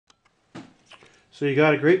So you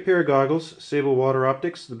got a great pair of goggles, Sable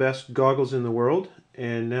WaterOptics, the best goggles in the world,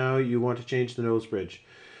 and now you want to change the nose bridge.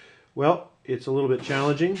 Well, it's a little bit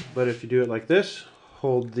challenging, but if you do it like this,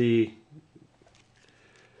 hold the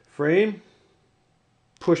frame,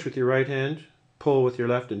 push with your right hand, pull with your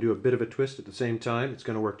left, and do a bit of a twist at the same time, it's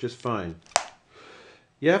going to work just fine.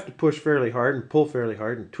 You have to push fairly hard and pull fairly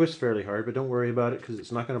hard and twist fairly hard, but don't worry about it because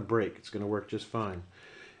it's not going to break. It's going to work just fine.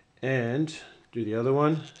 And do the other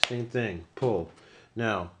one, same thing, pull.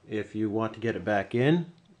 Now, if you want to get it back in,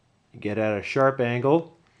 get at a sharp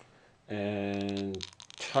angle and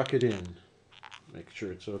tuck it in. Make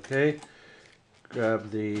sure it's okay. Grab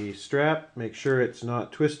the strap, make sure it's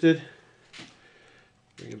not twisted.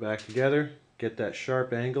 Bring it back together, get that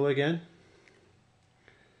sharp angle again.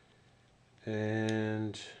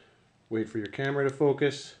 And wait for your camera to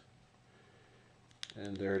focus.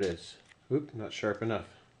 And there it is. Oop, not sharp enough.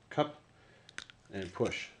 Cup and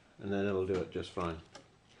push, and then it'll do it just fine.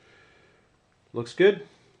 Looks good.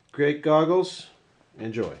 Great goggles.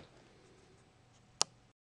 Enjoy.